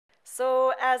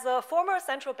So as a former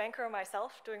central banker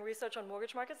myself doing research on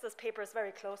mortgage markets, this paper is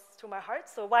very close to my heart.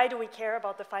 So why do we care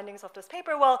about the findings of this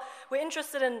paper? Well, we're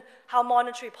interested in how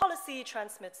monetary policy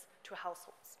transmits to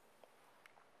households.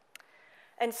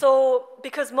 And so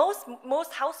because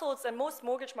most households and most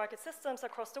mortgage market systems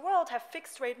across the world have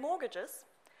fixed rate mortgages,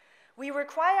 we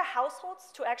require households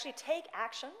to actually take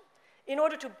action in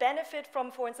order to benefit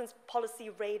from, for instance,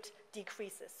 policy rate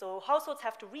decreases. So households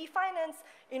have to refinance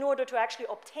in order to actually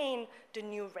obtain the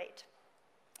new rate.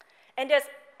 And there's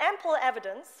ample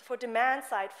evidence for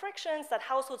demand-side frictions that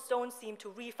households don't seem to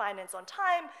refinance on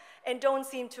time and don't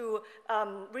seem to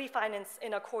refinance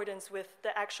in accordance with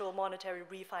the actual monetary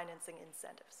refinancing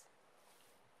incentives.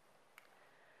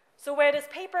 So where this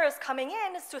paper is coming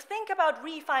in is to think about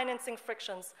refinancing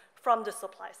frictions from the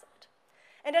supply side.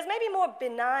 And there's maybe more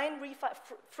benign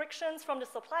frictions from the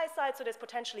supply side, so there's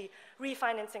potentially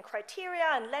refinancing criteria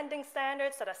and lending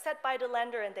standards that are set by the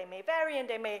lender, and they may vary, and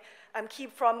they may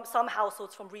keep some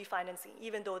households from refinancing,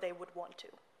 even though they would want to.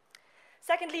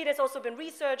 Secondly, there's also been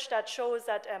research that shows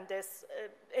that there's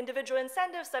individual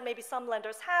incentives that maybe some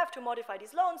lenders have to modify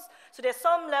these loans, so there's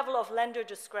some level of lender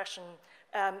discretion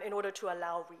in order to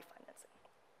allow refinancing.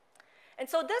 And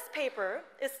so this paper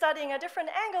is studying a different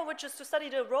angle, which is to study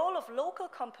the role of local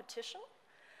competition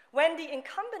when the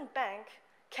incumbent bank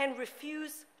can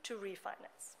refuse to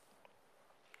refinance.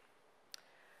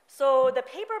 So the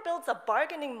paper builds a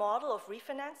bargaining model of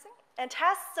refinancing and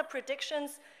tests the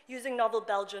predictions using novel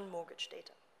Belgian mortgage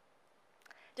data.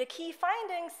 The key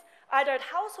findings are that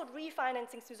household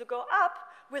refinancing seems to go up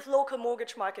with local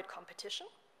mortgage market competition.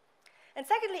 And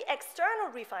secondly, external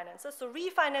refinances, so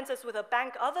refinances with a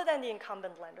bank other than the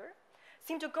incumbent lender,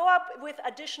 seem to go up with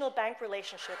additional bank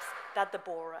relationships that the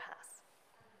borrower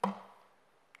has.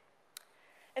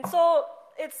 And so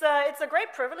it's a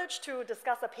great privilege to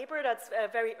discuss a paper that's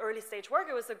very early stage work.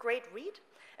 It was a great read.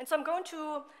 And so I'm going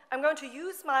to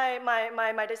use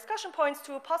my discussion points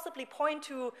to possibly point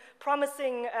to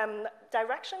promising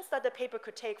directions that the paper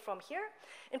could take from here.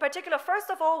 In particular, first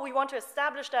of all, we want to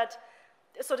establish that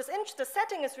so the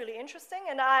setting is really interesting,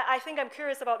 and I think I'm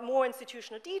curious about more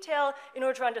institutional detail in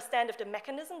order to understand if the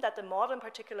mechanism that the model in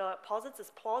particular posits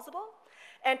is plausible,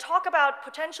 and talk about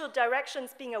potential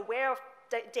directions being aware of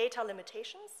data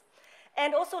limitations,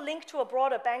 and also link to a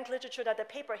broader bank literature that the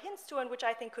paper hints to and which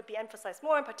I think could be emphasized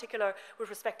more, in particular with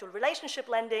respect to relationship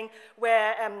lending,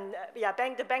 where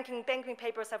the banking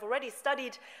papers have already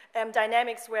studied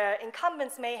dynamics where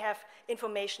incumbents may have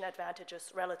information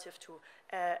advantages relative to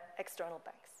external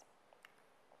banks.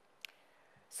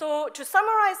 So to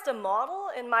summarize the model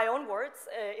in my own words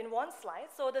in one slide,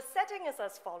 so the setting is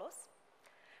as follows.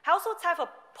 Households have a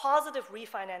positive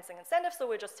refinancing incentive, so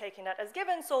we're just taking that as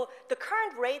given. So the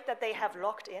current rate that they have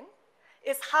locked in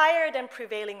is higher than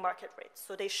prevailing market rates,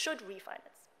 so they should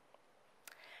refinance.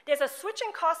 There's a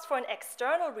switching cost for an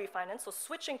external refinance, so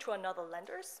switching to another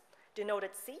lender's, denoted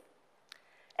C.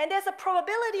 And there's a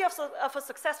probability of a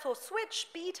successful switch,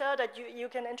 beta, that you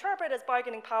can interpret as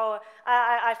bargaining power.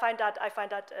 I find that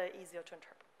easier to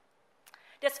interpret.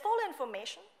 There's full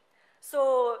information.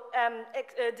 So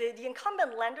the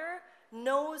incumbent lender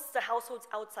knows the household's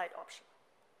outside option.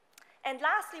 And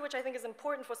lastly, which I think is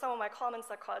important for some of my comments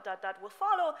that will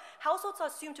follow, households are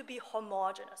assumed to be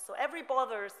homogeneous. So every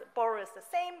borrower is the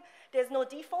same. There's no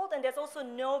default, and there's also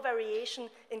no variation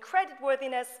in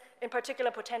creditworthiness, in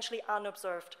particular potentially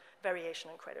unobserved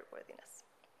variation in creditworthiness.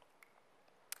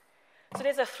 So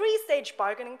there's a three-stage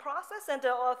bargaining process, and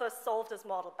the authors solved this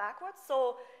model backwards.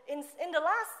 So in the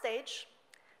last stage,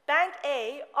 Bank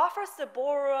A offers the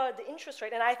borrower the interest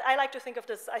rate, and I like to think of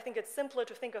this, I think it's simpler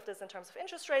to think of this in terms of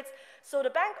interest rates. So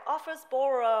the bank offers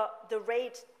borrower the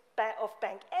rate of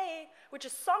Bank A, which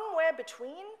is somewhere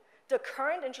between the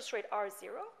current interest rate R0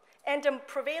 and the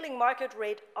prevailing market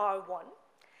rate R1.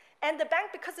 And the bank,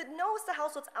 because it knows the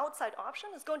household's outside option,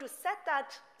 is going to set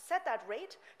that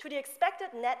rate to the expected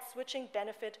net switching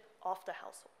benefit of the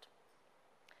household.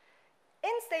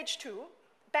 In stage 2,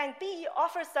 Bank B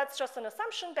offers, that's just an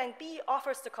assumption, Bank B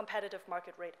offers the competitive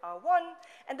market rate R1,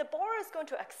 and the borrower is going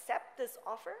to accept this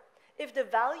offer if the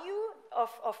value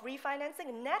of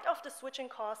refinancing net of the switching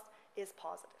cost is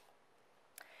positive.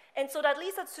 And so that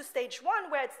leads us to stage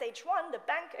 1, where at stage 1, the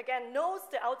bank, again, knows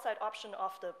the outside option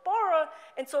of the borrower,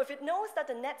 and so if it knows that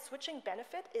the net switching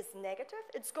benefit is negative,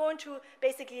 it's going to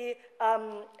basically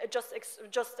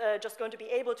just going to be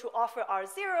able to offer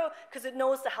R0 because it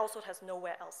knows the household has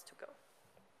nowhere else to go.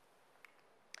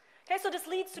 Okay, so this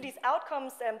leads to these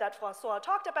outcomes that Francois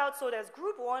talked about. So there's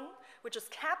group 1, which is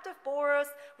captive borrowers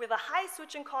with a high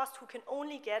switching cost who can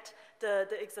only get the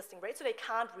existing rate, so they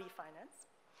can't refinance.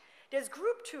 There's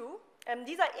group 2,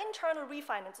 these are internal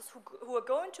refinancers who are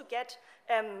going to get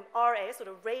RA, so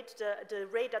the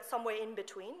rate that's somewhere in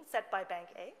between, set by Bank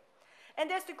A. And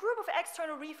there's the group of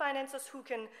external refinancers who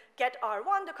can get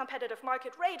R1, the competitive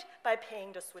market rate, by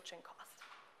paying the switching cost.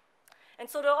 And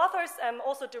so the authors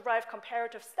also derive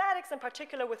comparative statics, in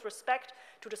particular with respect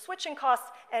to the switching cost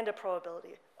and the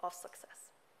probability of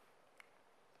success.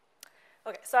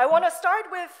 Okay, so I want to start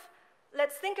with,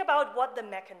 let's think about what the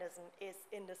mechanism is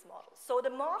in this model. So the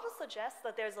model suggests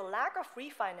that there's a lack of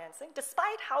refinancing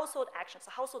despite household actions.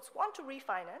 So households want to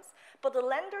refinance, but the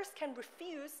lenders can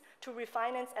refuse to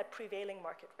refinance at prevailing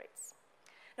market rates.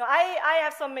 Now, I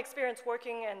have some experience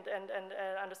working and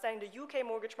understanding the UK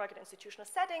mortgage market institutional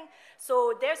setting.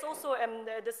 So there's also,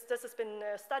 this has been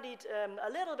studied a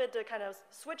little bit to kind of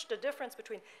switch the difference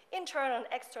between internal and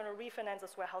external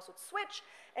refinancers where households switch.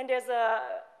 And there's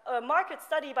a market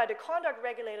study by the conduct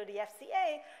regulator, the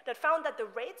FCA, that found that the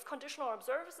rates, conditional or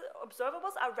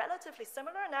observables, are relatively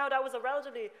similar. Now, that was a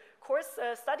relatively coarse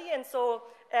study, and so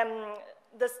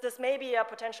this may be a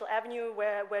potential avenue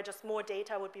where just more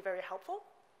data would be very helpful.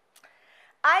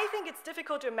 I think it's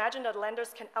difficult to imagine that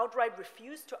lenders can outright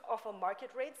refuse to offer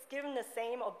market rates given the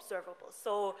same observables.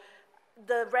 So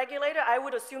the regulator, I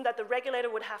would assume that the regulator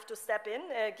would have to step in,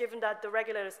 given that the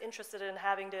regulator is interested in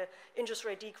having the interest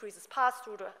rate decreases passed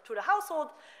through to the household.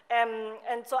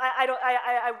 And so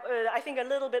I think a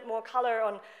little bit more color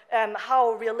on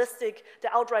how realistic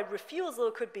the outright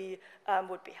refusal could be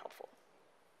would be helpful.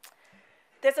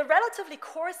 There's a relatively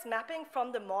coarse mapping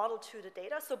from the model to the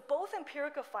data. So both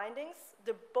empirical findings,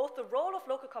 both the role of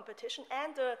local competition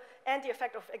and the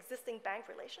effect of existing bank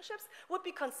relationships would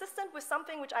be consistent with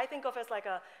something which I think of as like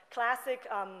a classic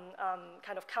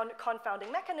kind of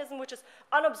confounding mechanism, which is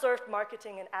unobserved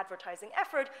marketing and advertising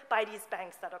effort by these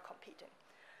banks that are competing.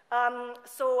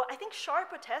 So I think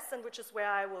sharper tests, and which is where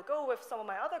I will go with some of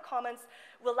my other comments,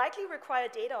 will likely require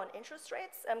data on interest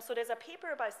rates. So there's a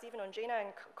paper by Stephen Ongena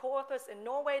and co-authors in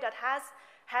Norway that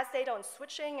has data on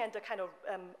switching and the kind of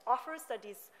offers that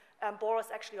these borrowers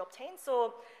actually obtain.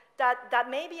 So that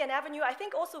may be an avenue. I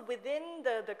think also within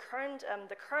the current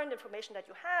information that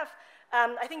you have,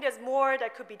 I think there's more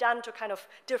that could be done to kind of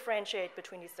differentiate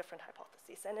between these different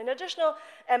hypotheses. And in addition,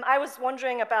 I was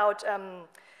wondering about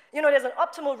there's an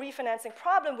optimal refinancing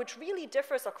problem which really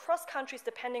differs across countries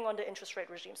depending on the interest rate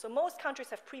regime. So most countries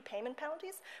have prepayment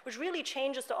penalties, which really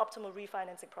changes the optimal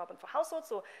refinancing problem for households.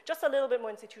 So just a little bit more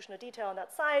institutional detail on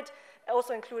that side,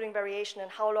 also including variation in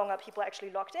how long are people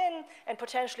actually locked in, and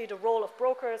potentially the role of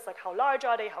brokers, like how large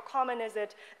are they, how common is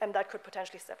it, and that could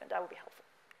potentially step in. That would be helpful.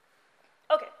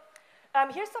 Okay.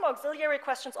 Here's some auxiliary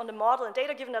questions on the model and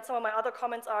data, given that some of my other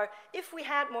comments are, if we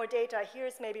had more data,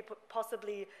 here's maybe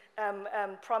possibly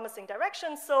promising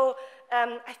directions. So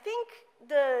I think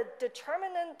the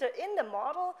determinant in the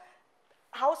model,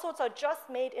 households are just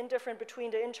made indifferent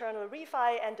between the internal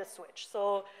refi and the switch.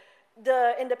 So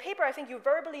in the paper, I think you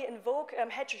verbally invoke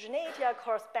heterogeneity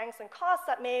across banks and costs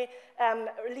that may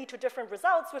lead to different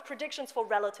results with predictions for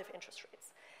relative interest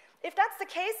rates. If that's the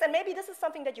case, and maybe this is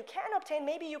something that you can obtain,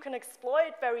 maybe you can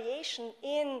exploit variation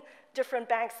in different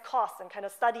banks' costs and kind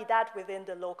of study that within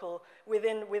the local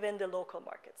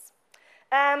markets.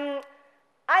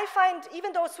 I find,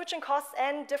 even though switching costs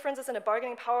and differences in the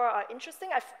bargaining power are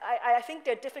interesting, I think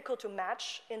they're difficult to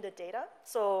match in the data.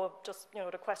 So just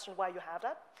the question why you have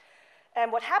that.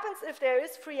 And what happens if there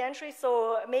is free entry?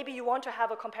 So maybe you want to have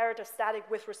a comparative static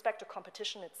with respect to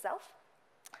competition itself.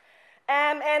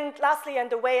 And lastly, and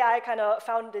the way I kind of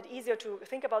found it easier to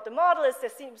think about the model is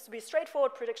there seems to be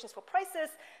straightforward predictions for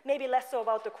prices, maybe less so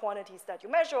about the quantities that you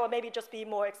measure, or maybe just be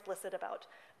more explicit about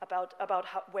how,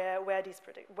 where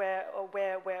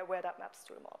that maps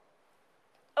to the model.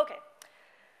 Okay.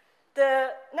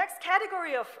 The next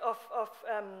category or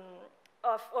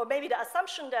maybe the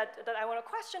assumption that I want to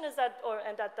question is that,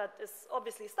 and that is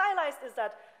obviously stylized, is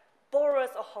that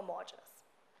borrowers are homogeneous.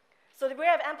 So we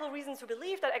have ample reasons to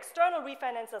believe that external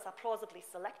refinancers are plausibly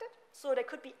selected. So they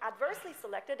could be adversely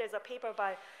selected. There's a paper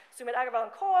by Sumit Agarwal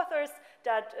and co-authors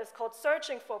that is called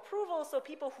Searching for Approval. So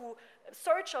people who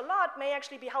search a lot may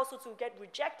actually be households who get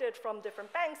rejected from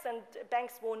different banks, and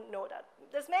banks won't know that.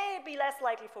 This may be less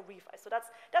likely for refi. So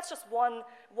that's just one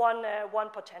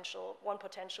potential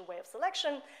way of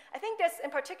selection. I think there's in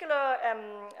particular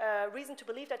reason to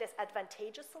believe that there's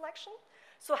advantageous selection.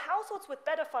 So households with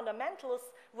better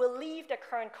fundamentals will leave their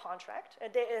current contract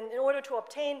in order to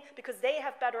obtain, because they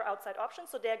have better outside options,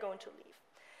 so they're going to leave.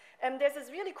 And there's this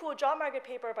really cool job market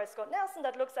paper by Scott Nelson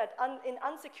that looks at in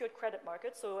unsecured credit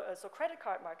markets, so credit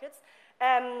card markets,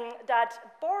 that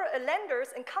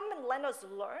incumbent lenders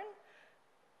learn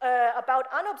about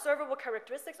unobservable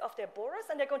characteristics of their borrowers,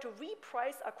 and they're going to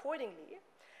reprice accordingly.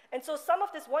 And so some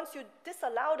of this, once you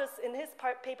disallow this in his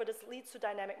paper, this leads to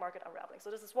dynamic market unraveling. So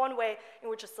this is one way in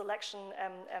which a selection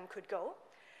could go.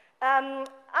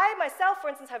 I myself, for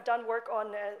instance, have done work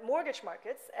on mortgage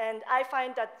markets, and I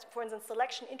find that, for instance,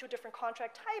 selection into different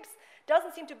contract types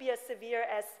doesn't seem to be as severe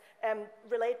as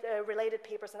related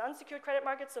papers in unsecured credit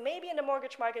markets. So maybe in the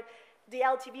mortgage market, the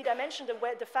LTV dimension,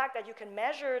 the fact that you can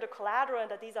measure the collateral and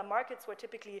that these are markets where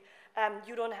typically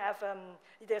you don't have,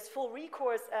 there's full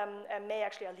recourse, may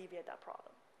actually alleviate that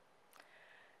problem.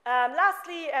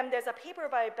 Lastly, there's a paper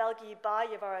by Belgi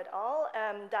Bayevar et al.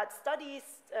 That studies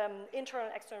internal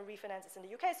and external refinances in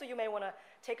the UK, so you may want to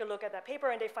take a look at that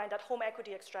paper, and they find that home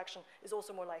equity extraction is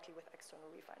also more likely with external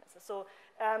refinances. So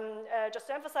just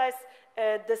to emphasize,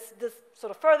 this sort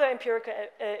of further empirical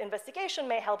investigation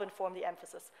may help inform the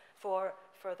emphasis for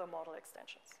further model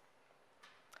extensions.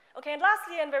 Okay, and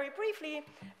lastly, and very briefly,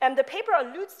 the paper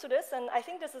alludes to this, and I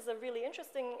think this is a really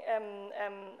interesting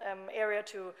area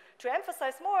to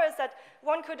emphasize more, is that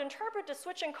one could interpret the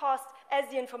switching cost as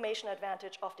the information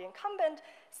advantage of the incumbent,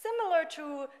 similar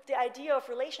to the idea of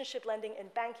relationship lending in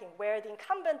banking, where the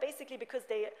incumbent, basically because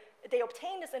they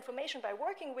obtain this information by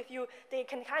working with you, they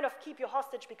can kind of keep you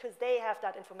hostage because they have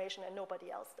that information and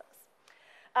nobody else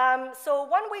does. So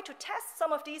one way to test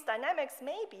some of these dynamics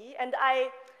may be, and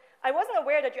I wasn't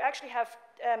aware that you actually have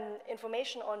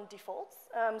information on defaults.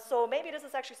 So maybe this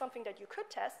is actually something that you could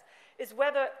test, is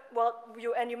whether, well,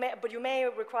 you may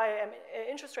require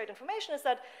interest rate information, is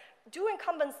that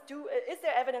is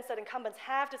there evidence that incumbents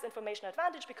have this information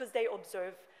advantage because they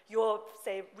observe your,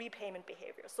 say, repayment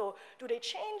behavior? So do they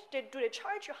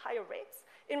charge you higher rates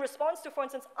in response to, for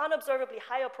instance, unobservably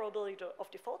higher probability of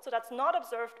default? So that's not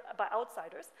observed by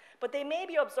outsiders, but they may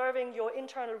be observing your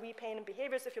internal repayment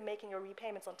behaviors if you're making your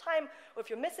repayments on time or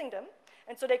if you're missing them.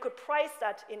 And so they could price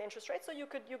that in interest rates, so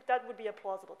that would be a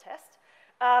plausible test,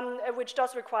 which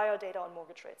does require data on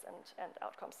mortgage rates and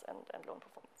outcomes and loan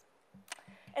performance.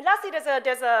 And lastly,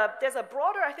 there's a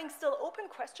broader, I think, still open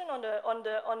question on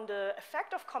the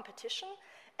effect of competition,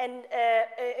 and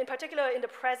in particular in the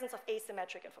presence of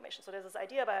asymmetric information. So there's this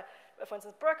idea by, for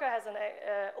instance, Berker has an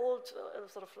old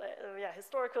sort of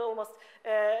historical, almost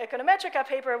econometrica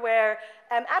paper where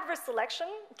adverse selection,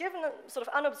 given sort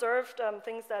of unobserved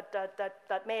things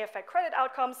that may affect credit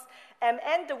outcomes,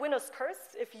 and the winner's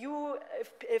curse,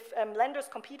 if lenders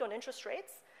compete on interest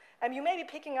rates, you may be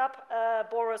picking up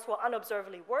borrowers who are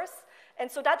unobservably worse, and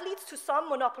so that leads to some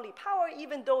monopoly power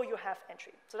even though you have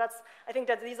entry. So I think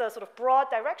that these are sort of broad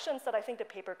directions that I think the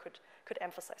paper could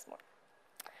emphasize more.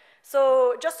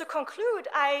 So just to conclude,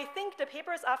 I think the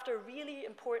paper is after a really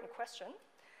important question,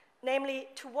 namely,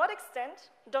 to what extent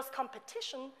does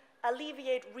competition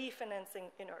alleviate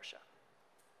refinancing inertia?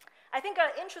 I think an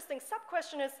interesting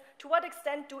sub-question is, to what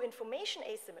extent do information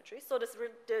asymmetries, so this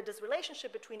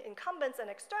relationship between incumbents and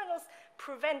externals,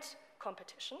 prevent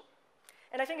competition?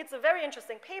 And I think it's a very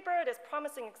interesting paper. There's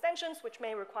promising extensions, which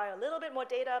may require a little bit more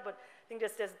data, but I think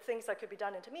there's things that could be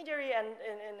done intermediary and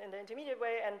in the intermediate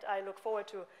way, and I look forward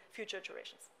to future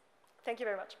iterations. Thank you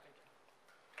very much.